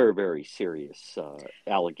are very, very serious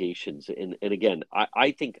allegations. And again,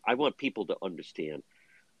 I think I want people to understand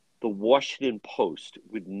the Washington Post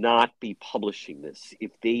would not be publishing this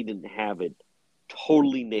if they didn't have it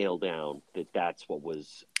totally nailed down that that's what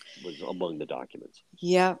was among the documents.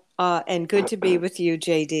 Yeah, and good to be with you,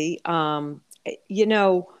 JD. You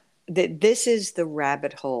know, this is the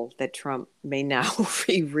rabbit hole that Trump may now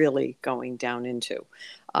be really going down into.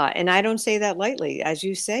 And I don't say that lightly. As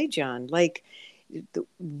you say, John, like,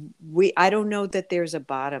 I don't know that there's a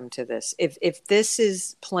bottom to this. If this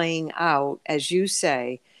is playing out, as you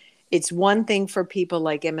say, it's one thing for people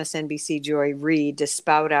like MSNBC Joy Reid to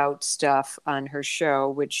spout out stuff on her show,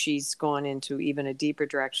 which she's gone into even a deeper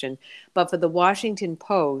direction. But for the Washington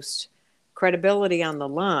Post, credibility on the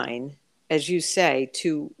line, as you say,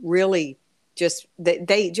 to really just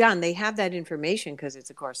John, they have that information because it's,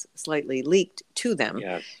 of course, slightly leaked to them.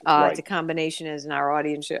 Yes, right. It's a combination, as in our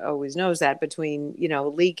audience always knows that, between,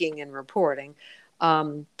 leaking and reporting.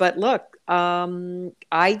 But look,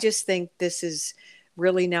 I just think this is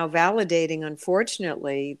really now validating,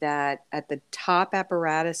 unfortunately, that at the top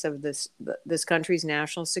apparatus of this country's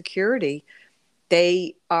national security,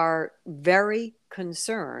 they are very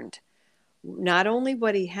concerned. Not only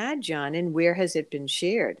what he had, John, and where has it been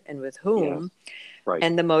shared and with whom, right,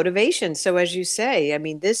 and the motivation. So as you say, I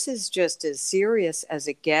mean, this is just as serious as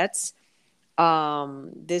it gets.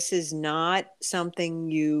 This is not something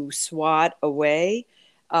you swat away.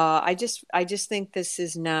 I just think this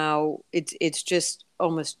is now, it's just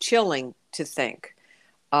almost chilling to think,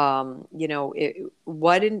 why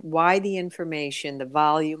the information, the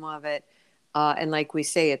volume of it. And like we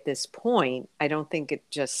say at this point, I don't think it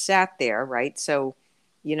just sat there, right? So,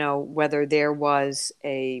 whether there was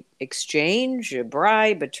a exchange, a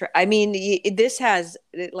bribe, this has,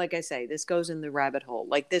 like I say, this goes in the rabbit hole.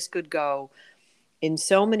 Like, this could go in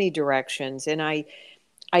so many directions. And I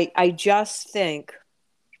just think,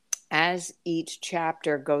 as each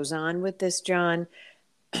chapter goes on with this, John,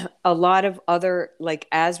 a lot of other, like,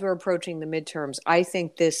 as we're approaching the midterms, I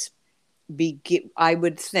think this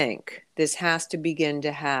has to begin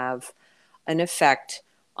to have an effect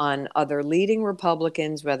on other leading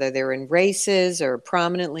Republicans, whether they're in races or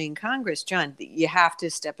prominently in Congress. John, you have to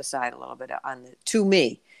step aside a little bit to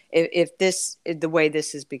me, if the way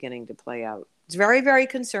this is beginning to play out. It's very, very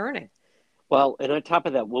concerning. Well, and on top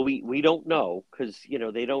of that, we don't know because,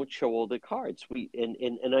 they don't show all the cards.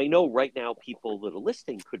 And I know right now people that are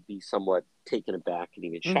listening could be somewhat taken aback and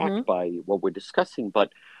even shocked by what we're discussing.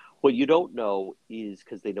 But what you don't know is,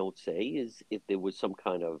 because they don't say, is if there was some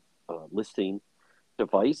kind of listing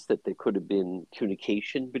device, that there could have been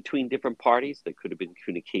communication between different parties. There could have been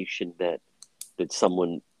communication that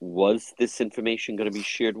someone was this information going to be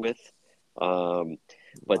shared with.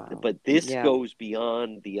 But this goes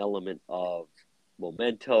beyond the element of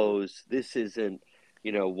mementos. This isn't,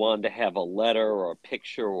 one to have a letter or a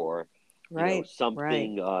picture or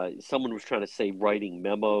something. Right. Someone was trying to say writing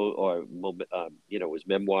memo or it was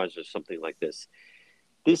memoirs or something like this.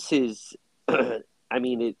 This is,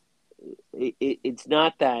 it's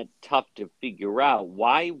not that tough to figure out.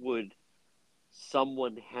 Why would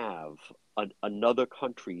someone have another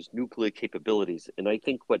country's nuclear capabilities? And I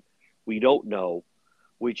think what we don't know,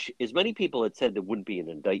 which is many people had said there wouldn't be an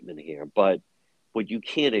indictment here, but what you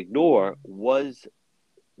can't ignore was,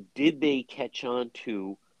 did they catch on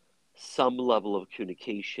to some level of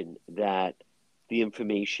communication that the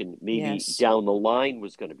information maybe Yes. down the line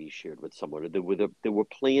was going to be shared with someone, or there were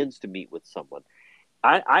plans to meet with someone.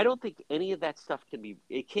 I don't think any of that stuff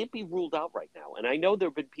can't be ruled out right now. And I know there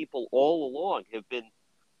have been people all along have been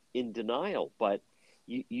in denial, but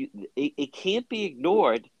it can't be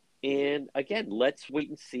ignored. And again, let's wait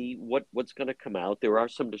and see what's going to come out. There are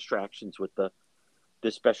some distractions with the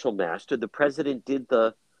special master. The president did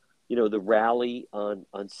the rally on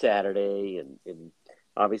Saturday, and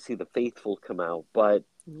obviously the faithful come out. But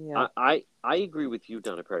Yeah. I agree with you,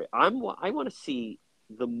 Donna Perry. I want to see,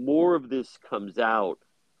 the more of this comes out,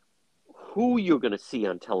 who you're going to see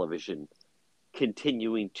on television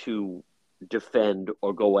continuing to defend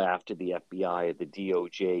or go after the FBI or the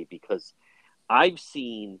DOJ, because I've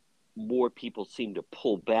seen more people seem to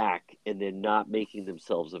pull back and they're not making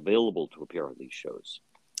themselves available to appear on these shows.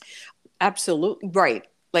 Absolutely. Right.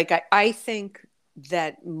 Like, I think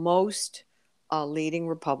that most leading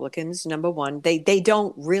Republicans, number one, they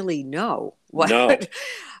don't really know what. No.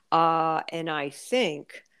 And I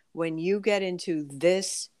think when you get into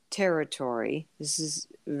this territory, this is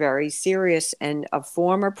very serious, and a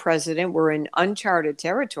former president, we're in uncharted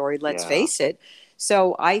territory, let's face it.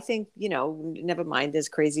 So I think, never mind, there's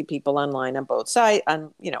crazy people online on both sides,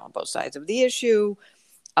 on both sides of the issue.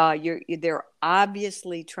 They're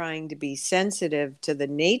obviously trying to be sensitive to the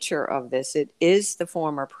nature of this. It is the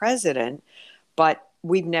former president, but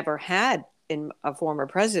we've never had a former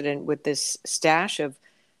president with this stash of,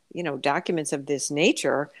 documents of this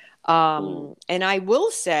nature. And I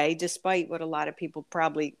will say, despite what a lot of people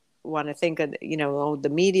probably want to think of, the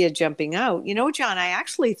media jumping out, John, I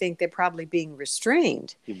actually think they're probably being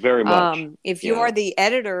restrained. Very much. If you are the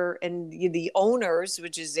editor and the owners,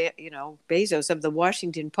 which is, Bezos of the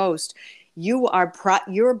Washington Post,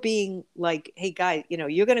 you're being like, hey, guys,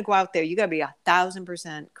 you're going to go out there. You got to be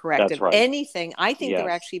 1,000% correct. That's If right. anything, I think they're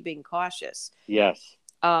Yes. actually being cautious. Yes.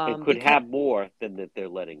 It could Because- have more than that they're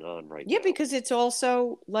letting on right now. Yeah, because it's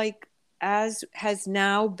also like, as has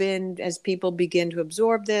now been, as people begin to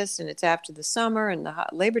absorb this, and it's after the summer and the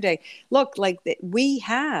Labor Day. Look, like we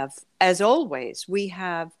have, as always, we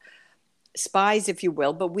have spies, if you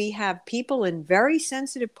will, but we have people in very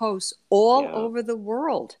sensitive posts all over the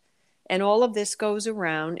world. And all of this goes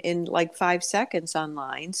around in like 5 seconds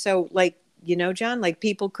online. So like, John, like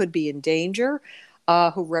people could be in danger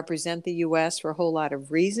who represent the U.S. for a whole lot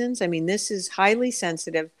of reasons. I mean, this is highly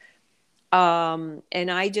sensitive. And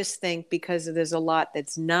I just think because there's a lot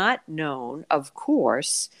that's not known, of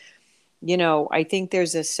course, I think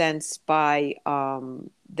there's a sense by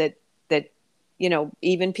that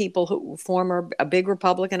even people who former a big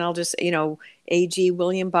Republican, I'll just, AG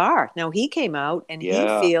William Barr. Now he came out and he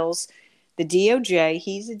feels the DOJ,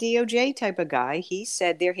 he's a DOJ type of guy. He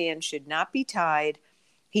said their hands should not be tied.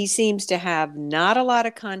 He seems to have not a lot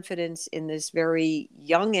of confidence in this very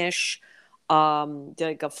youngish,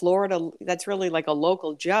 like a Florida, that's really like a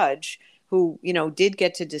local judge who, did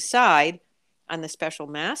get to decide on the special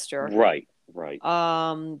master. Right.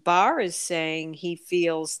 Barr is saying he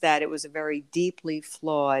feels that it was a very deeply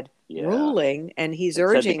flawed ruling, and he's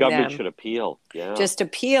urging the government them should appeal. Yeah. just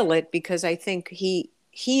appeal it, because I think he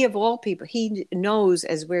of all people, he knows,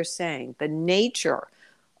 as we're saying, the nature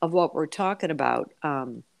of what we're talking about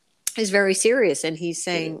is very serious, and he's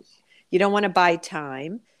saying you don't want to buy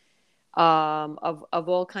time. Of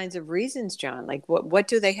all kinds of reasons, John. Like what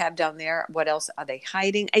do they have down there? What else are they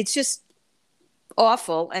hiding? It's just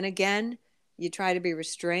awful. And again, you try to be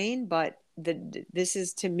restrained, but this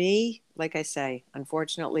is, to me, like I say,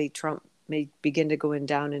 unfortunately, Trump may begin to go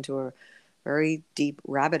down into a very deep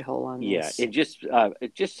rabbit hole on this. Yeah, and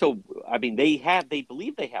just so, I mean, they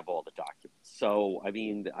believe they have all the documents. So, I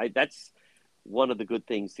mean, that's one of the good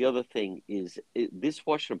things. The other thing is this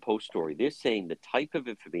Washington Post story. They're saying the type of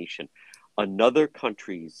information, another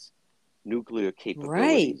country's nuclear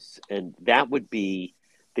capabilities, and that would be,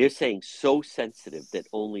 they're saying, so sensitive that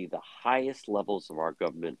only the highest levels of our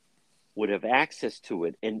government would have access to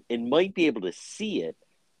it and might be able to see it,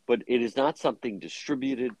 but it is not something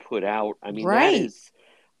distributed, put out. I mean, that is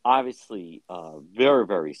obviously very,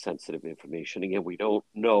 very sensitive information. Again, we don't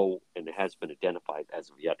know, and it has been identified as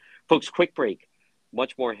of yet. Folks, quick break.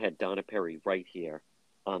 Much more ahead. Donna Perry right here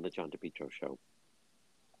on the John DePietro Show.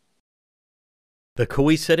 The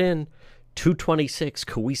Coesit Inn, 226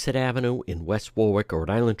 Coesit Avenue in West Warwick, Rhode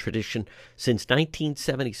Island tradition since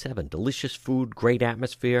 1977. Delicious food, great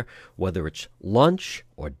atmosphere, whether it's lunch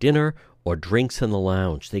or dinner or drinks in the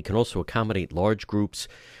lounge. They can also accommodate large groups.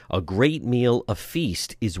 A great meal, a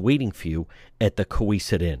feast, is waiting for you at the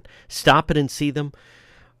Coesit Inn. Stop in and see them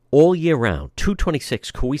all year round.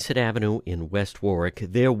 226 Coesit Avenue in West Warwick.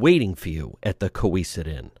 They're waiting for you at the Coesit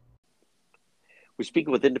Inn. We're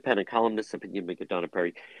speaking with independent columnist, opinion maker Donna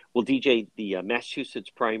Perry. Well, DJ, the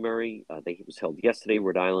Massachusetts primary, was held yesterday.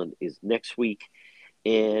 Rhode Island is next week.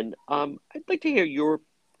 And I'd like to hear your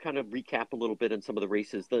kind of recap a little bit on some of the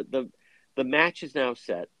races. The match is now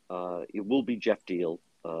set. It will be Jeff Deal,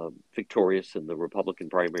 victorious in the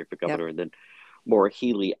Republican primary for governor, and then Maura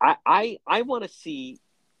Healey. I want to see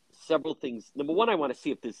several things. Number one, I want to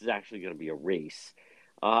see if this is actually going to be a race.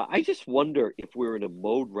 I just wonder if we're in a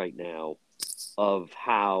mode right now of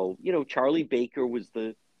how, Charlie Baker was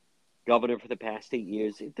the governor for the past 8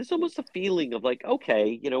 years. There's almost a feeling of like,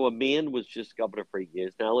 okay, a man was just governor for 8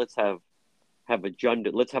 years. Now let's have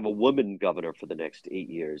a woman governor for the next 8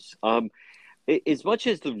 years. As much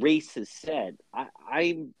as the race is set,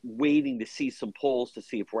 I'm waiting to see some polls to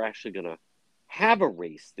see if we're actually going to have a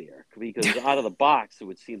race there, because out of the box, it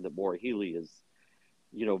would seem that Maura Healey is,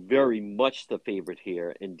 very much the favorite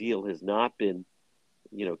here, and Deal has not been,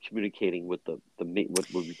 communicating with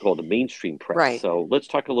what we call the mainstream press. Right. So let's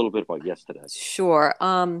talk a little bit about yesterday. Sure.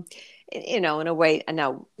 In a way,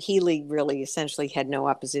 now Healey really essentially had no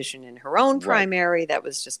opposition in her own primary. Right. That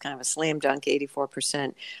was just kind of a slam dunk,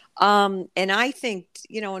 84%. And I think,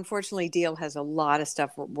 unfortunately, Deal has a lot of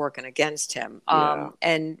stuff working against him.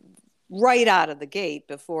 And right out of the gate,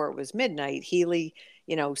 before it was midnight, Healey,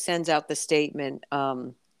 sends out the statement,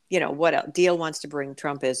 what else? Deal wants to bring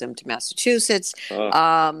Trumpism to Massachusetts.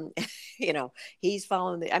 He's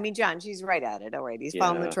following John, she's right at it. All right. He's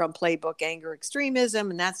following the Trump playbook, anger,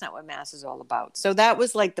 extremism, and that's not what Mass is all about. So that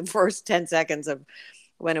was like the first 10 seconds of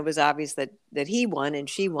when it was obvious that he won and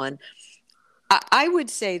she won. I would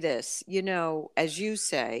say this, as you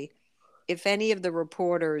say, if any of the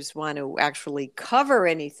reporters want to actually cover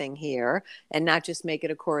anything here and not just make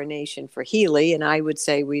it a coronation for Healey, and I would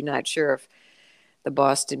say we're not sure if the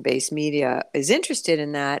Boston-based media is interested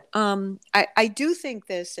in that. I do think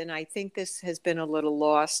this, and I think this has been a little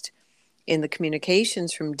lost in the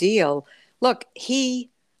communications from Deal. Look,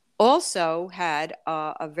 he also had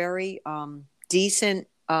a very decent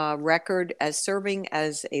record as serving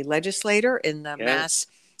as a legislator in the Mass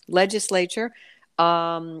legislature.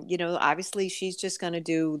 Obviously she's just going to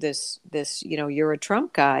do this, you're a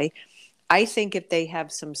Trump guy. I think if they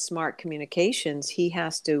have some smart communications, he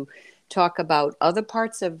has to talk about other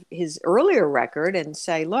parts of his earlier record and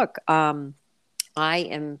say, look, I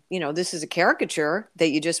am, this is a caricature that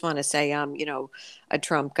you just want to say I'm, a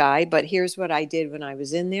Trump guy, but here's what I did when I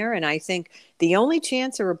was in there. And I think the only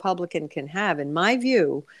chance a Republican can have, in my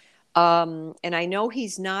view, and I know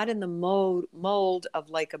he's not in the mold of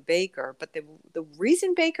like a Baker, but the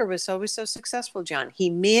reason Baker was always so successful, John, he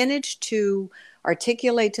managed to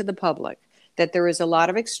articulate to the public that there is a lot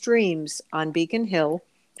of extremes on Beacon Hill.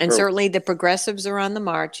 And certainly the progressives are on the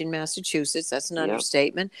march in Massachusetts. That's an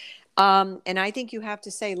understatement. And I think you have to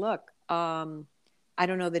say, look, I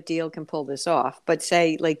don't know that Deal can pull this off, but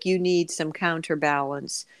say, like, you need some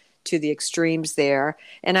counterbalance to the extremes there.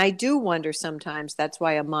 And I do wonder sometimes that's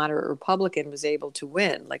why a moderate Republican was able to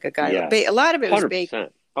win. Like a guy, a lot of it was Baker.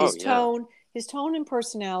 His tone and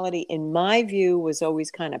personality, in my view, was always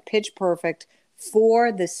kind of pitch perfect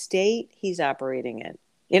for the state he's operating in.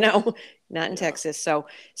 Not in Texas.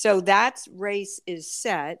 So that race is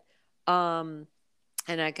set. And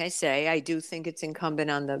like I say, I do think it's incumbent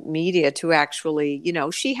on the media to actually,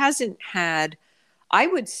 she hasn't had, I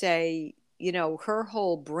would say, her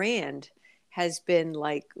whole brand has been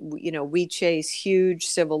like, we chase huge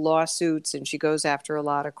civil lawsuits and she goes after a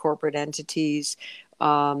lot of corporate entities.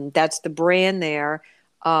 That's the brand there.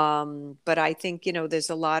 But I think, there's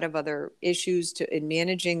a lot of other issues in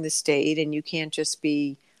managing the state, and you can't just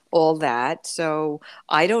be all that. So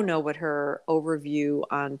I don't know what her overview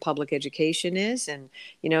on public education is. And,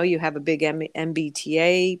 you have a big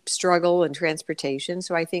MBTA struggle and transportation.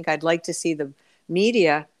 So I think I'd like to see the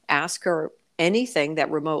media ask her anything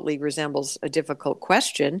that remotely resembles a difficult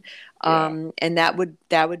question. And that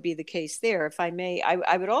would be the case there. If I may,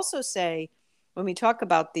 I would also say, when we talk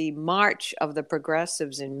about the march of the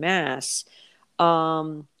progressives in Mass,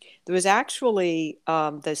 there was actually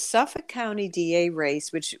the Suffolk County DA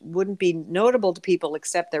race, which wouldn't be notable to people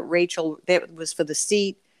except that that was for the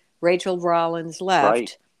seat, Rachel Rollins left.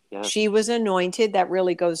 Right. Yeah. She was anointed. That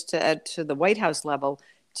really goes to the White House level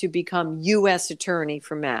to become U.S. attorney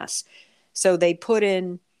for Mass. So they put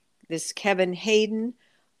in this Kevin Hayden.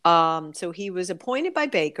 So he was appointed by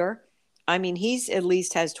Baker. I mean, he's at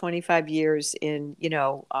least has 25 years in,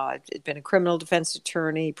 been a criminal defense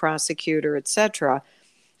attorney, prosecutor, etc.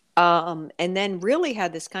 And then really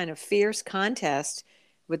had this kind of fierce contest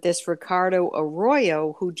with this Ricardo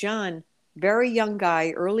Arroyo, who, John, very young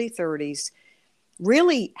guy, early 30s,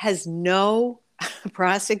 really has no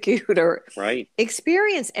prosecutor Right.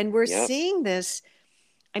 experience. And we're Yep. seeing this.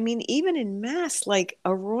 I mean, even in Mass, like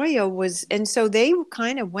Arroyo was, and so they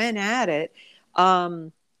kind of went at it.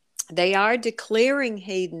 They are declaring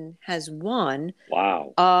Hayden has won.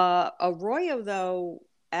 Wow. Arroyo, though,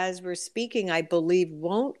 as we're speaking, I believe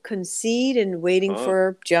won't concede and waiting Huh.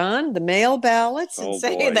 for John, the mail ballots, and Oh,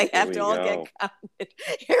 saying boy. they Here have we to all go. get counted.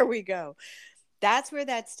 Here we go. That's where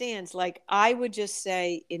that stands. Like, I would just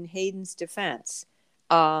say in Hayden's defense,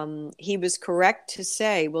 he was correct to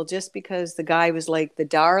say, well, just because the guy was like the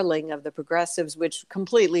darling of the progressives, which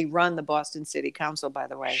completely run the Boston City Council, by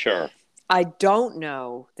the way. Sure. I don't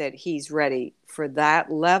know that he's ready for that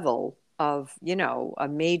level of, a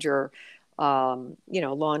major,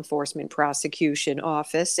 law enforcement prosecution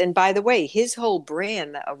office. And by the way, his whole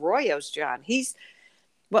brand, the Arroyo's, John,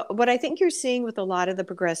 well, what I think you're seeing with a lot of the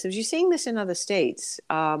progressives, you're seeing this in other states,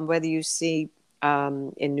 whether you see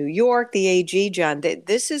in New York, the AG, John,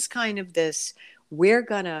 this is kind of this, we're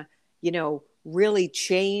going to, really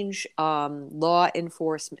change law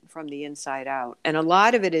enforcement from the inside out. And a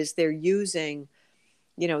lot of it is they're using,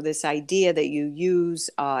 this idea that you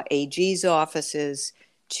use AG's offices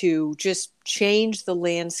to just change the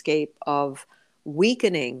landscape of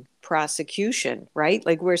weakening prosecution, right?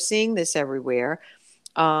 Like we're seeing this everywhere.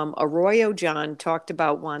 Arroyo, John, talked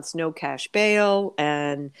about wants no cash bail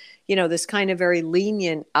and, this kind of very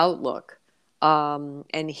lenient outlook.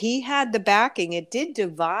 And he had the backing. It did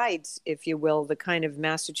divide, if you will, the kind of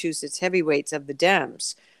Massachusetts heavyweights of the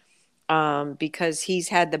Dems, because he's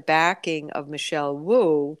had the backing of Michelle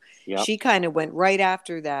Wu. Yep. She kind of went right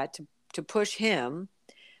after that to push him.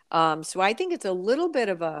 So I think it's a little bit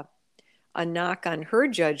of a knock on her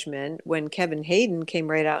judgment when Kevin Hayden came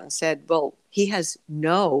right out and said, well, he has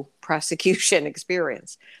no prosecution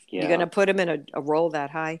experience. Yeah. You're going to put him in a role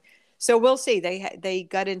that high? So we'll see. They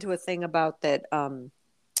got into a thing about that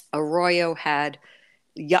Arroyo had,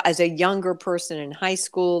 as a younger person in high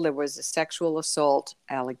school, there was a sexual assault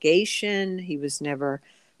allegation. He was never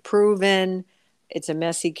proven. It's a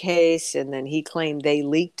messy case. And then he claimed they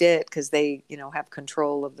leaked it because they, have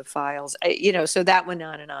control of the files. So that went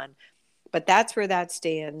on and on. But that's where that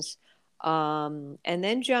stands. And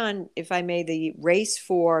then, John, if I may, the race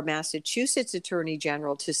for Massachusetts Attorney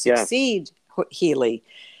General to succeed Healy,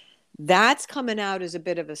 that's coming out as a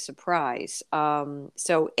bit of a surprise.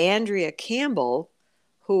 So Andrea Campbell,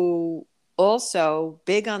 who also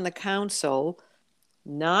big on the council,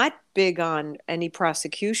 not big on any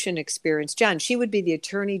prosecution experience. John, she would be the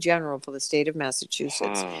Attorney General for the state of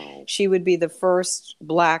Massachusetts. Wow. She would be the first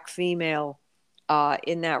Black female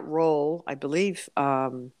in that role, I believe,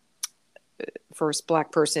 first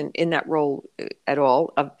Black person in that role at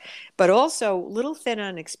all, but also little thin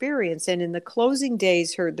on experience. And in the closing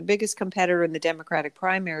days, the biggest competitor in the Democratic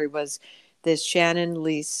primary was this Shannon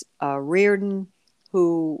Lease Reardon,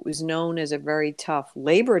 who was known as a very tough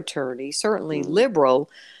labor attorney, certainly liberal.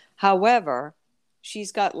 However,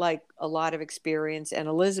 she's got like a lot of experience, and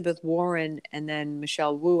Elizabeth Warren and then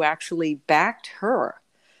Michelle Wu actually backed her.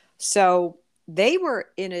 So they were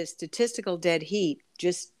in a statistical dead heat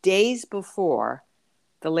just days before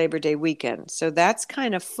the Labor Day weekend. So that's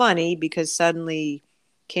kind of funny because suddenly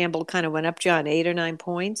Campbell kind of went up, John, 8 or 9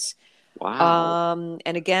 points. Wow.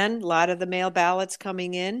 And again, a lot of the mail ballots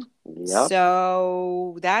coming in. Yep.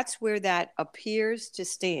 So that's where that appears to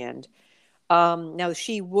stand. Now,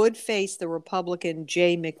 she would face the Republican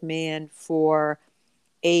Jay McMahon for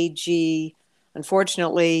AG.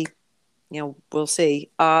 Unfortunately, we'll see.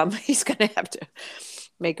 He's going to have to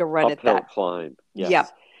make a run Uphill at that. climb. Yes.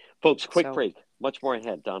 Yep. Folks, quick break. Much more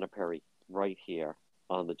ahead. Donna Perry right here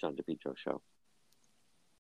on the John DePetro Show.